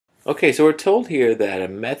Okay, so we're told here that a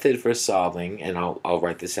method for solving, and I'll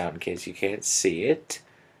write this out in case you can't see it,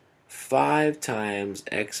 5 times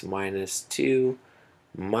x minus 2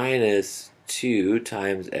 minus 2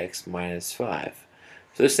 times x minus 5.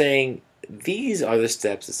 So they're saying these are the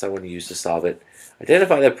steps that someone used to solve it.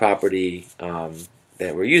 Identify the property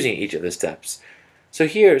that we're using each of the steps. So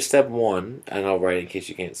here, step 1, and I'll write in case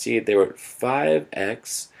you can't see it, they were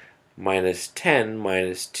 5x minus 10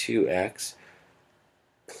 minus 2x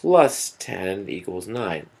plus 10 equals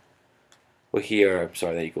 9. Well, here, I'm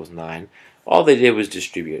sorry, that equals 9. All they did was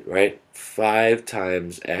distribute, right? 5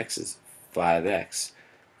 times x is 5x.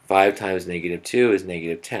 5 times negative 2 is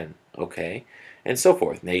negative 10, okay? And so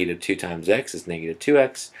forth. Negative 2 times x is negative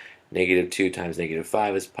 2x. Negative 2 times negative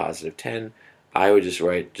 5 is positive 10. I would just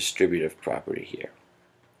write distributive property here.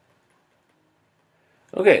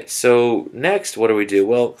 Okay, so next, what do we do?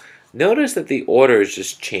 Well, notice that the order has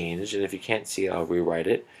just changed, and if you can't see it, I'll rewrite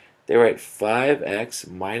it. They write 5x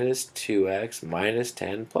minus 2x minus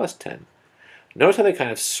 10 plus 10. Notice how they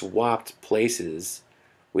kind of swapped places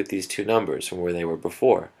with these two numbers from where they were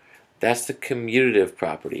before. That's the commutative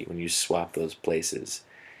property when you swap those places.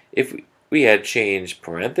 If we had changed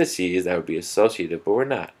parentheses, that would be associative, but we're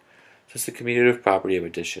not. So it's the commutative property of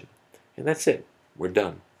addition. And that's it. We're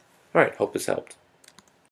done. All right, hope this helped.